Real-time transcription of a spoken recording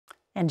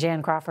And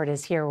Jan Crawford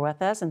is here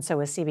with us, and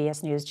so is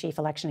CBS News Chief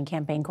Election and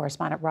Campaign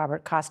Correspondent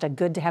Robert Costa.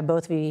 Good to have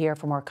both of you here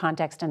for more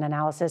context and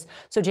analysis.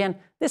 So, Jan,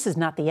 this is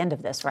not the end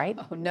of this, right?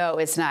 Oh, no,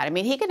 it's not. I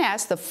mean, he can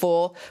ask the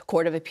full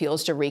Court of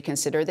Appeals to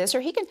reconsider this,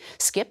 or he can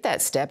skip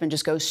that step and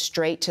just go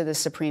straight to the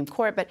Supreme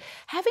Court. But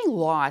having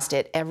lost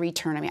at every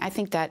turn, I mean, I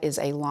think that is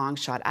a long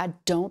shot. I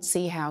don't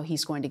see how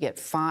he's going to get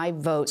 5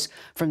 votes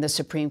from the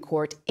Supreme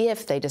Court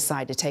if they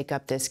decide to take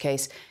up this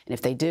case. And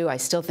if they do, I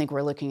still think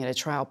we're looking at a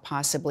trial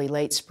possibly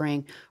late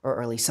spring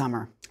or early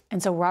summer.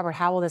 And so, Robert,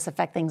 how will this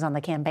affect things on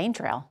the campaign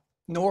trail?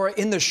 Norah,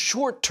 in the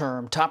short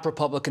term, top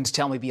Republicans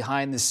tell me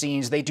behind the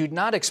scenes they do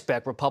not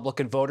expect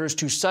Republican voters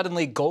to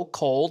suddenly go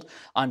cold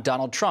on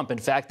Donald Trump. In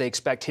fact, they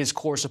expect his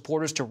core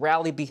supporters to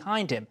rally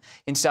behind him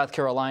in South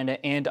Carolina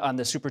and on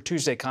the Super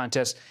Tuesday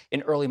contest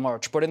in early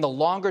March. But in the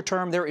longer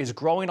term, there is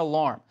growing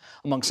alarm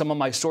among some of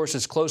my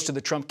sources close to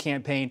the Trump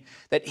campaign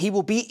that he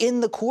will be in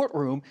the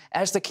courtroom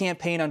as the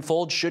campaign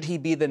unfolds, should he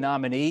be the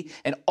nominee.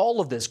 And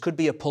all of this could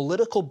be a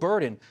political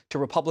burden to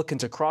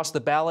Republicans across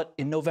the ballot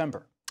in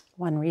November.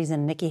 One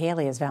reason Nikki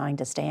Haley is vowing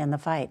to stay in the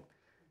fight.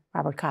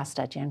 Robert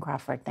Costa, Jan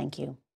Crawford, thank you.